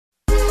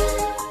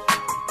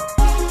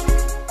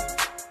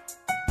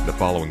The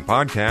following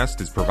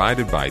podcast is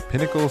provided by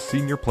Pinnacle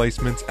Senior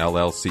Placements,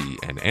 LLC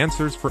and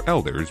Answers for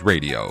Elders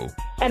Radio.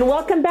 And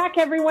welcome back,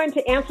 everyone,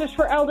 to Answers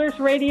for Elders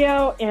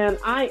Radio. And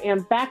I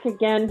am back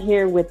again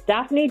here with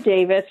Daphne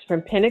Davis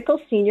from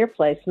Pinnacle Senior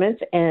Placements.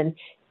 And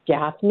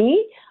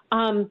Daphne,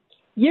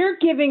 you're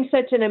giving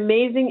such an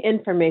amazing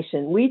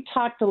information. We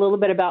talked a little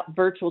bit about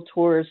virtual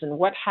tours and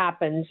what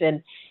happens.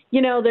 And,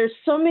 you know, there's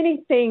so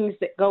many things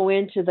that go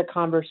into the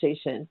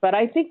conversation. But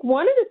I think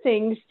one of the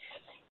things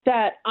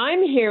that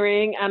I'm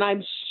hearing, and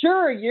I'm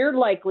sure you're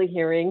likely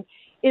hearing,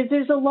 is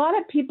there's a lot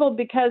of people,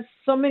 because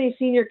so many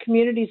senior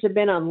communities have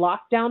been on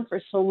lockdown for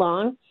so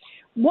long,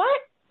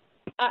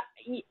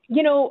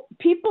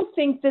 people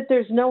think that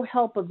there's no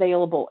help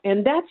available,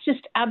 and that's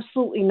just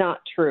absolutely not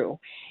true.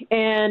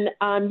 And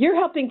you're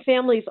helping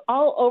families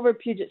all over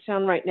Puget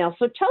Sound right now.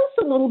 So tell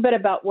us a little bit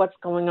about what's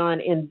going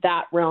on in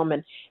that realm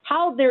and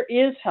how there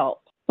is help.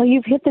 Well,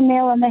 you've hit the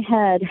nail on the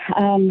head.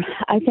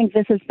 I think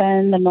this has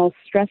been the most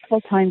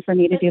stressful time for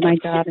me to do my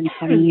job in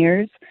 20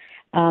 years.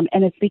 And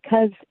it's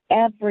because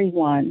every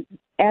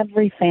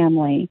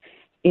family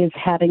is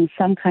having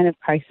some kind of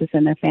crisis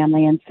in their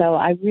family. And so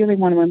I really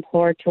want to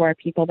implore to our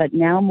people that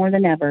now more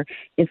than ever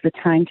is the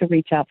time to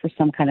reach out for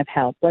some kind of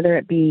help, whether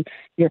it be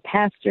your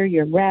pastor,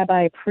 your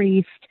rabbi,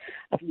 priest,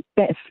 a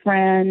best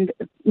friend,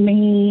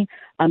 me,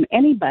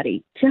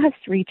 anybody.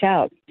 Just reach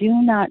out.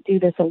 Do not do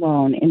this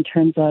alone in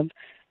terms of,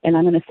 and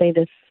I'm going to say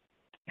this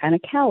kind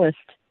of calloused,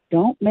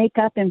 don't make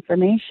up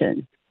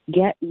information.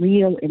 Get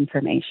real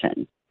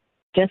information.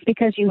 Just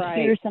because you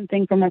hear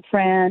something from a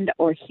friend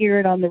or hear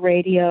it on the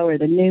radio or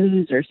the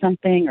news or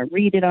something or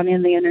read it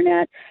in the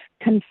internet,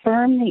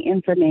 confirm the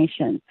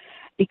information,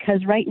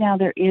 because right now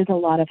there is a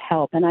lot of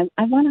help. And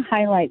I want to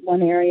highlight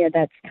one area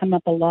that's come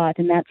up a lot,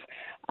 and that's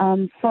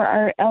for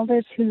our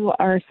elders who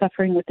are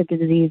suffering with the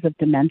disease of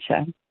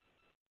dementia.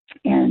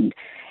 And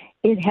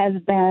it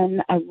has been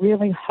a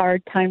really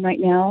hard time right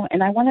now,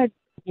 and I want to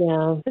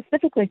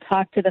specifically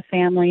talk to the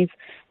families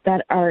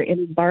that are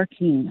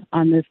embarking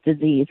on this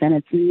disease and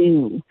it's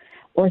new,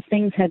 or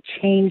things have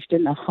changed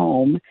in the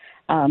home.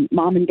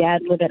 Mom and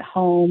dad live at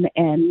home,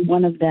 and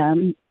one of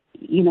them,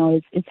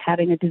 is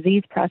having a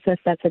disease process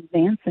that's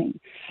advancing.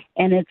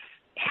 And it's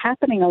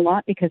happening a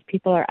lot because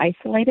people are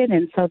isolated,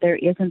 and so there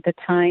isn't the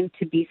time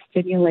to be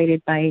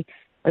stimulated by,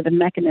 or the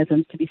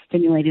mechanisms to be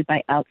stimulated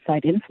by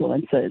outside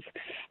influences.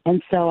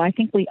 And so I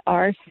think we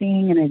are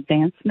seeing an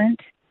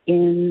advancement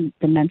in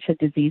dementia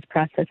disease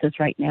processes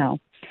right now.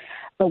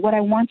 But what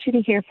I want you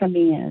to hear from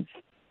me is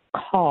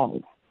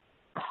call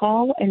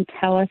and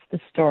tell us the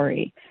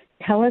story.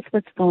 Tell us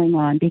what's going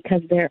on,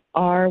 because there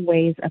are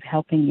ways of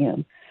helping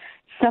you.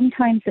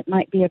 Sometimes it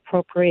might be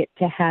appropriate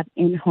to have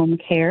in-home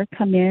care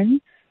come in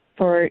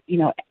for,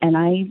 and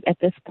I, at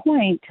this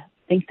point,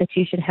 think that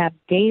you should have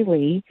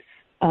daily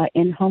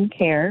in-home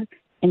care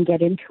and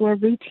get into a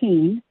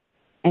routine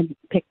and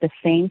pick the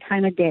same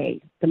time of day,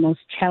 the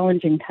most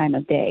challenging time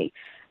of day.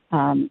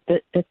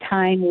 The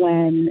time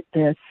when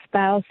the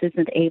spouse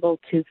isn't able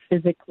to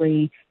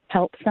physically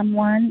help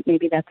someone.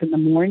 Maybe that's in the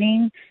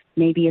morning.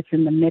 Maybe it's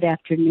in the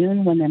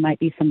mid-afternoon when there might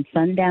be some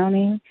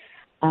sundowning.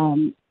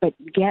 But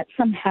get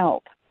some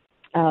help.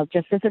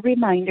 Just as a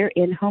reminder,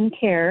 in-home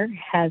care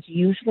has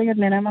usually a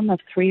minimum of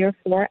 3 or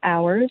 4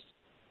 hours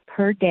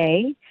per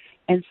day.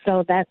 And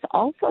so that's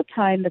also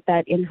time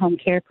that in-home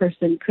care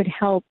person could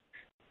help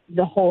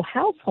the whole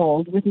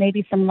household with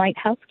maybe some light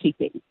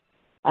housekeeping.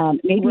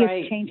 Maybe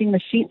it's changing the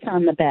sheets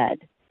on the bed.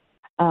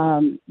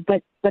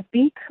 But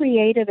be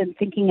creative in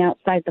thinking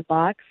outside the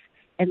box.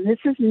 And this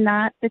is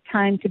not the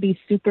time to be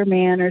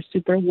Superman or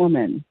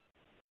Superwoman.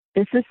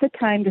 This is the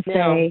time to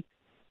say,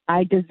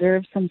 I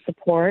deserve some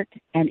support.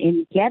 And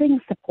in getting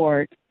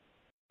support,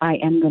 I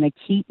am going to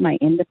keep my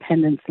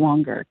independence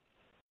longer.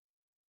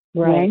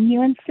 When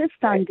you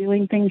insist on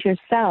doing things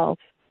yourself,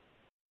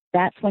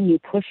 that's when you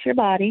push your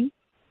body.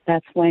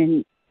 That's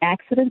when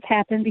accidents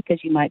happen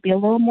because you might be a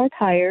little more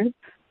tired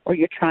or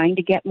you're trying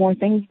to get more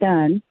things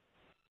done.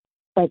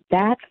 But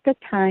that's the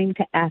time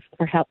to ask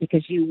for help,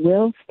 because you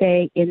will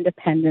stay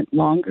independent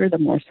longer the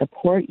more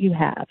support you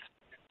have.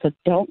 So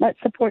don't let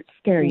support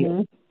scare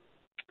you.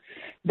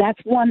 That's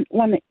one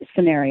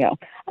scenario.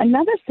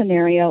 Another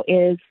scenario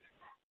is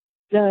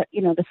the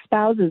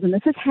spouses, and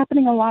this is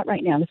happening a lot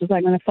right now. This is why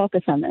I'm going to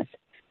focus on this.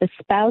 The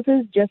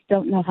spouses just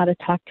don't know how to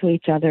talk to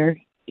each other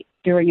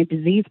during a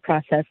disease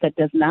process that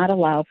does not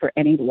allow for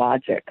any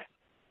logic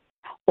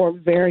or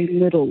very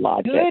little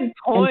logic. Good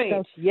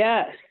point.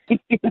 Yes.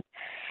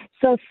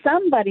 So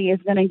somebody is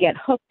going to get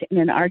hooked in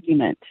an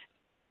argument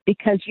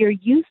because you're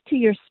used to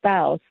your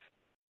spouse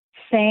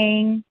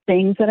saying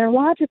things that are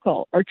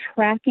logical or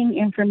tracking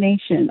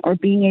information or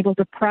being able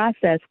to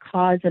process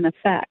cause and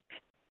effect.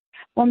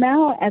 Well,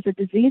 now as a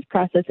disease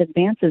process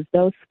advances,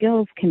 those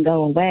skills can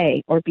go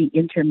away or be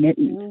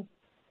intermittent.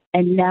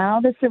 And now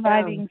the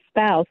surviving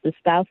spouse, the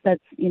spouse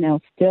that's,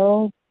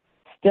 still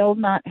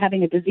not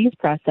having a disease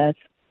process,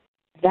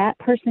 that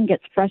person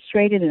gets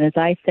frustrated and, as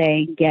I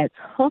say, gets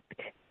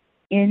hooked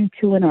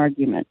into an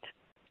argument.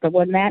 But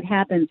when that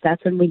happens,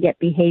 that's when we get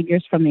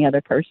behaviors from the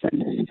other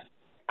person.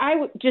 I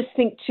would just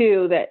think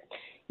too that,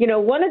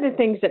 one of the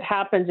things that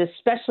happens,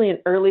 especially in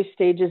early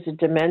stages of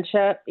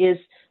dementia, is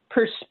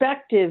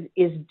perspective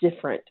is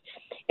different.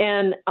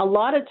 And a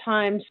lot of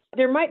times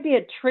there might be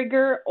a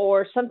trigger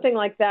or something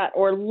like that,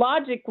 or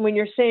logic when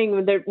you're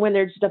saying when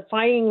there's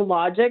defying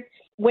logic,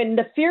 when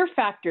the fear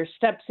factor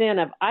steps in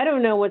of, I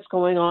don't know what's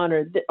going on,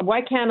 or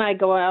why can't I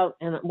go out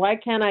and why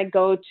can't I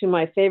go to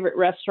my favorite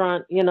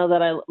restaurant,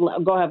 that I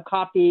go have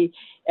coffee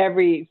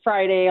every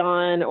Friday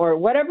on, or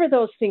whatever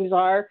those things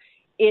are,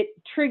 it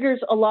triggers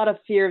a lot of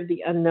fear of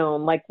the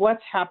unknown, like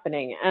what's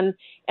happening. And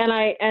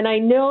I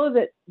know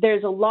that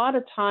there's a lot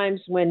of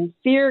times when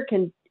fear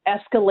can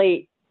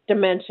escalate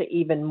dementia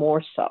even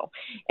more so.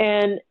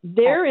 And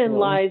therein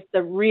lies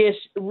the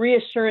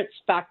reassurance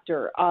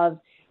factor of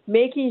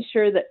making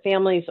sure that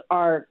families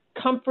are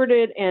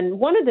comforted. And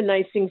one of the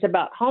nice things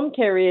about home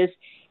care is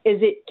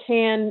it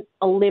can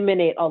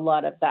eliminate a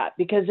lot of that,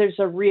 because there's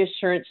a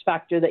reassurance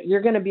factor that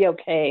you're going to be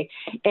okay.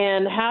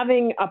 And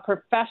having a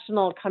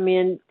professional come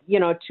in,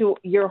 to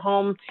your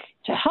home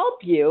to help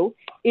you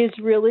is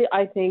really,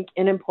 I think,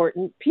 an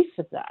important piece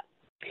of that.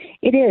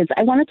 It is.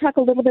 I want to talk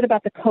a little bit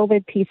about the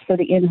COVID piece for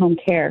the in-home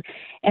care,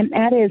 and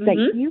that is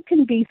that you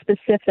can be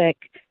specific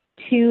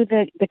to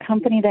the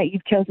company that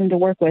you've chosen to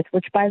work with,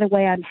 which, by the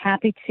way, I'm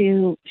happy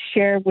to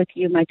share with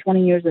you my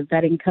 20 years of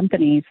vetting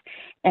companies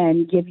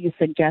and give you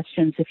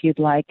suggestions if you'd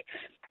like.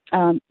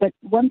 But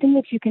one thing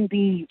that you can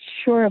be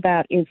sure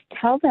about is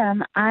tell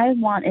them, I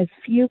want as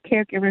few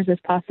caregivers as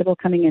possible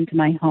coming into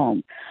my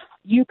home.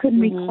 You can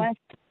request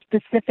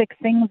specific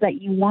things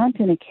that you want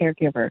in a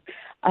caregiver.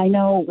 I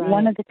know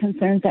one of the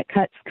concerns that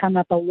come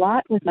up a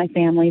lot with my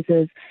families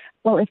is,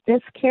 well, if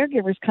this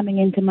caregiver is coming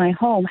into my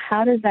home,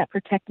 how does that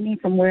protect me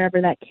from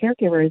wherever that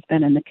caregiver has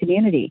been in the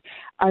community?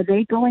 Are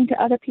they going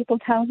to other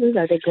people's houses?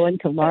 Are they going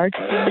to large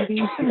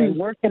communities? Do they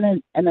work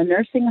in a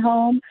nursing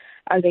home?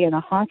 Are they in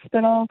a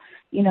hospital?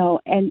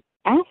 And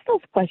ask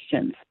those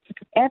questions.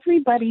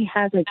 Everybody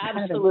has a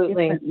kind of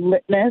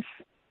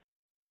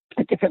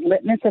a different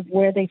litmus of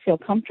where they feel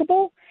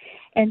comfortable.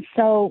 And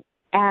so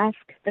ask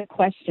the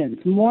questions.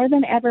 More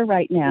than ever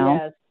right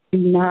now, do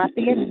not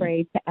be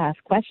afraid to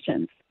ask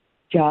questions.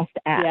 Just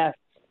ask. Yes.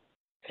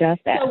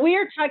 Just ask. So we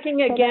are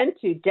talking again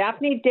to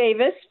Daphne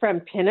Davis from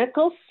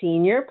Pinnacle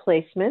Senior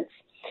Placements.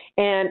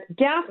 And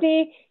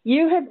Daphne,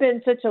 you have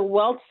been such a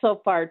wealth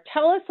so far.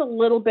 Tell us a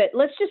little bit.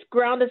 Let's just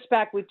ground us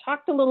back. We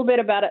talked a little bit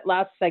about it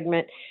last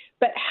segment,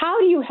 but how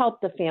do you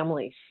help the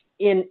families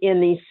in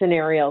these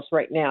scenarios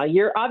right now?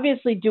 You're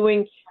obviously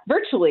doing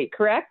virtually,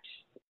 correct?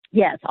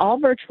 Yes, all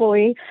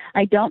virtually.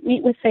 I don't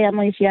meet with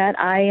families yet.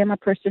 I am a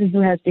person who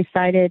has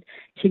decided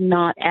to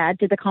not add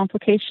to the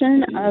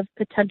complication of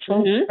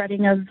potential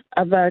spreading of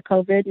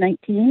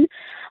COVID-19.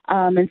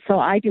 And so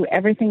I do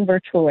everything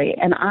virtually.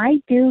 And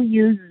I do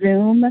use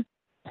Zoom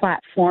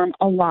platform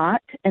a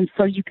lot. And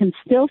so you can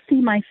still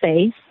see my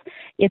face.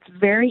 It's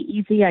very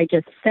easy. I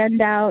just send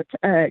out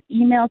an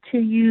email to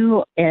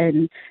you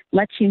and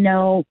let you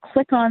know,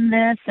 click on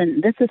this,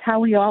 and this is how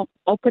we all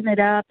open it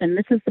up, and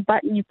this is the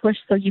button you push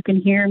so you can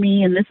hear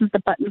me, and this is the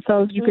button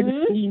so you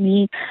can see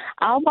me.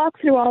 I'll walk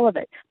through all of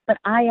it, but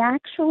I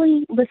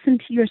actually listen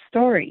to your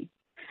story.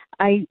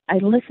 I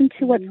listen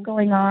to what's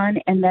going on,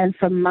 and then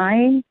from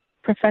my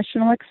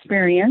professional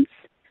experience,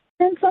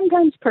 and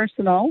sometimes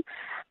personal,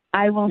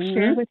 I will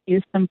share with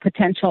you some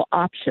potential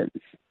options.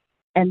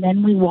 And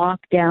then we walk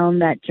down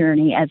that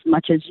journey as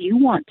much as you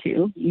want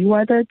to. You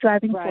are the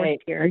driving force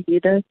here. You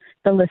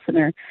the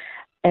listener.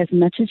 As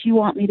much as you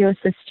want me to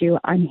assist you,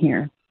 I'm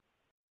here.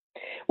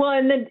 Well,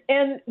 and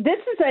this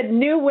is a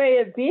new way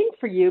of being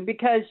for you,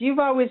 because you've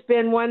always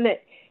been one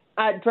that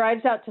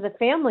drives out to the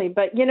family.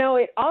 But,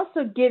 it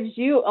also gives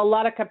you a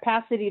lot of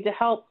capacity to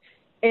help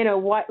in a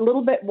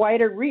little bit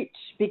wider reach,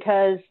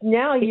 because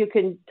now you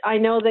can – I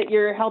know that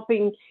you're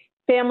helping –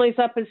 families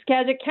up in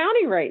Skagit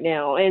County right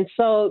now. And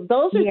so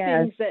those are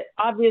things that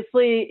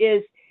obviously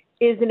is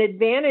an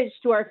advantage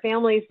to our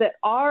families that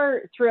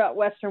are throughout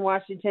Western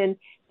Washington,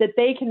 that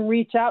they can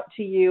reach out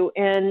to you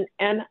and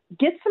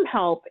get some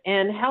help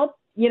and help.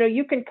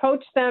 You can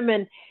coach them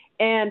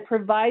and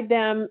provide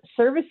them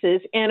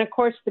services. And of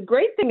course, the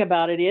great thing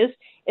about it is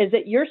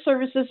that your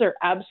services are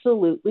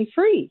absolutely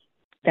free.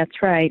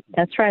 That's right.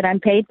 That's right. I'm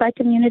paid by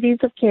Communities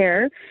of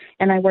Care,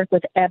 and I work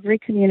with every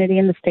community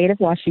in the state of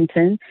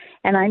Washington,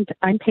 and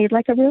I'm paid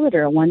like a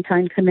realtor, a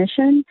one-time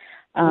commission.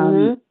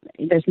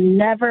 There's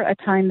never a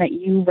time that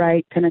you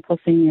write Pinnacle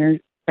Senior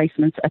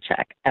Placements a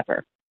check,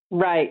 ever.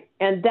 Right.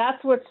 And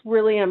that's what's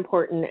really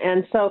important.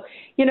 And so,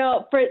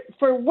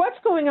 for what's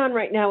going on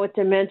right now with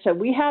dementia,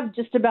 we have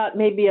just about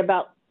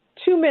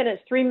 3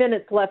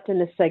 minutes left in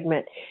this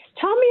segment.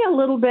 Tell me a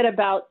little bit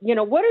about,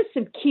 what are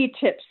some key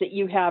tips that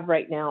you have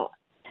right now?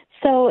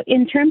 So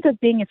in terms of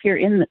if you're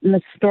in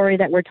the story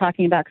that we're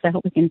talking about, because I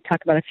hope we can talk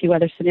about a few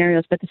other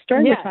scenarios, but the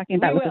story we're talking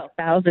about with the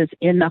spouses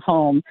in the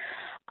home,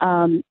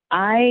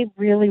 I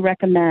really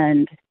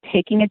recommend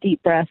taking a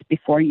deep breath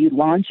before you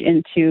launch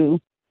into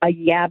a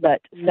but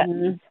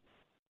sentence.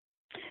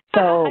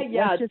 So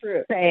let's just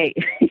say,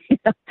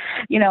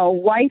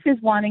 wife is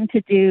wanting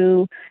to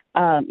do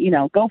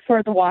go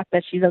for the walk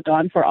that she's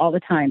gone for all the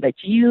time. But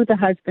you, the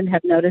husband,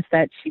 have noticed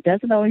that she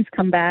doesn't always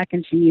come back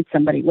and she needs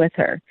somebody with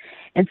her.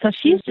 And so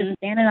she's just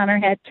standing on her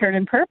head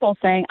turning purple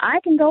saying, I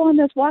can go on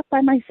this walk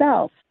by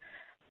myself.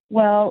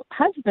 Well,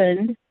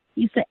 husband,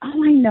 you say,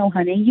 oh, I know,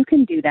 honey, you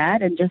can do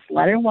that, and just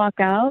let her walk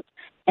out.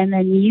 And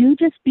then you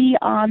just be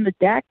on the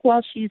deck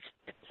while she's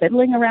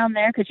fiddling around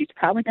there, because she's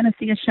probably going to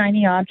see a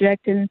shiny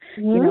object and,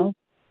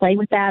 play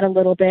with that a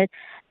little bit,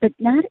 but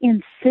not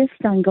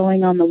insist on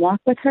going on the walk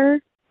with her.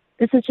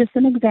 This is just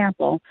an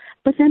example.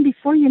 But then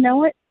before you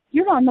know it,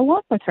 you're on the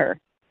walk with her.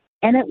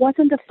 And it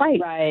wasn't a fight.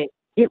 Right.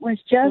 It was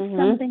just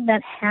something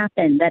that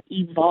happened, that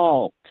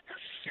evolved.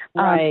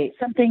 Right.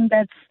 Something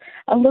that's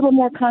a little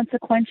more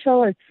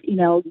consequential. It's,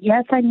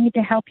 yes, I need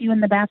to help you in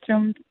the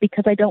bathroom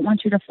because I don't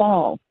want you to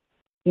fall.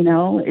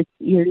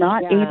 You're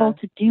not able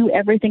to do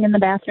everything in the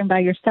bathroom by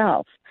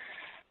yourself.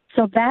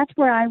 So that's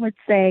where I would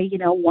say,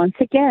 once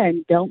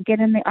again, don't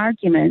get in the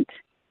argument.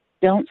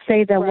 Don't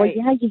say that, well,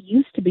 yeah, you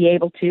used to be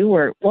able to,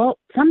 or, well,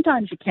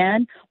 sometimes you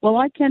can. Well,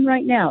 I can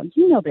right now.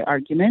 You know the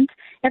argument.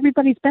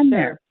 Everybody's been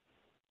there.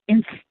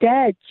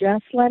 Instead,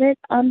 just let it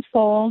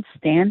unfold.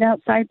 Stand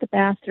outside the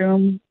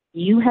bathroom.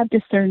 You have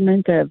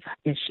discernment of,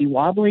 is she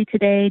wobbly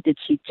today? Did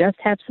she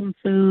just have some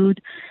food?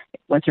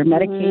 Was her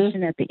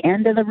medication at the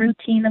end of the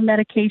routine of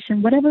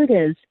medication? Whatever it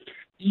is,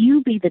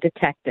 you be the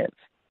detective.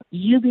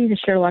 You be the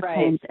Sherlock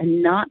Holmes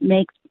and not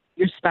make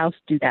your spouse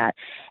do that.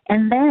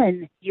 And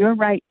then you're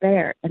right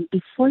there. And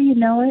before you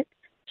know it,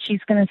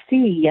 she's going to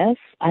see, yes,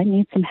 I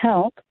need some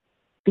help,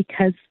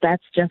 because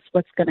that's just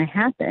what's going to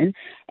happen.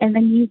 And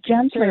then you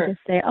gently just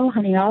say, oh,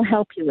 honey, I'll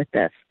help you with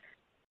this.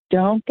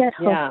 Don't get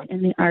hooked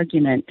in the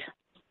argument.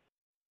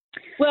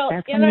 Well,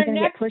 in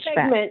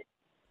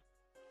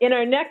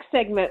our next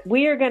segment,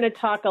 we are going to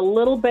talk a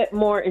little bit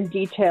more in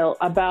detail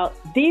about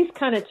these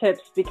kind of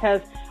tips, because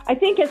I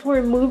think as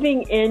we're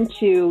moving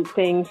into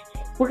things,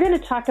 we're going to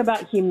talk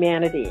about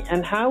humanity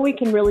and how we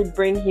can really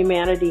bring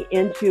humanity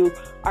into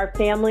our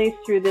families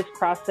through this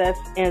process.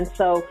 And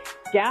so,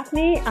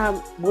 Daphne,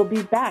 we'll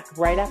be back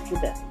right after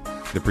this.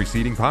 The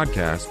preceding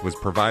podcast was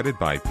provided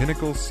by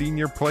Pinnacle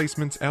Senior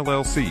Placements,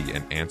 LLC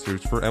and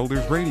Answers for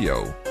Elders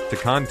Radio. To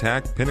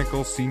contact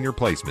Pinnacle Senior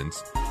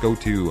Placements, go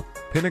to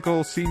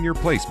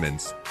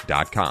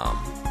pinnacleseniorplacements.com.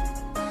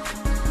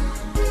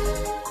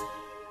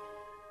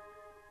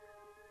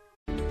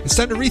 It's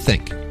time to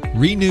rethink,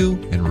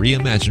 renew, and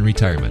reimagine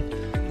retirement.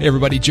 Hey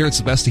everybody, Jared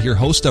Sebesta here,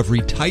 host of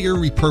Retire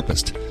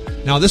Repurposed.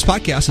 Now, this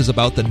podcast is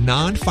about the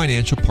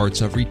non-financial parts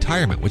of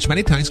retirement, which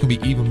many times can be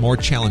even more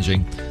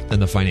challenging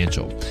than the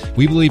financial.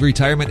 We believe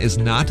retirement is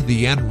not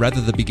the end, rather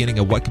the beginning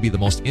of what could be the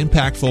most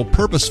impactful,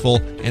 purposeful,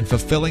 and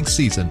fulfilling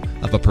season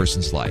of a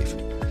person's life.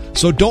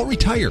 So don't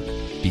retire,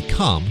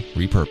 become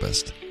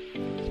repurposed.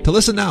 To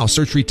listen now,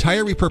 search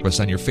Retire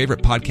Repurposed on your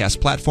favorite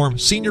podcast platform,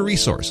 Senior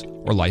Resource,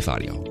 or Life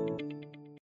Audio.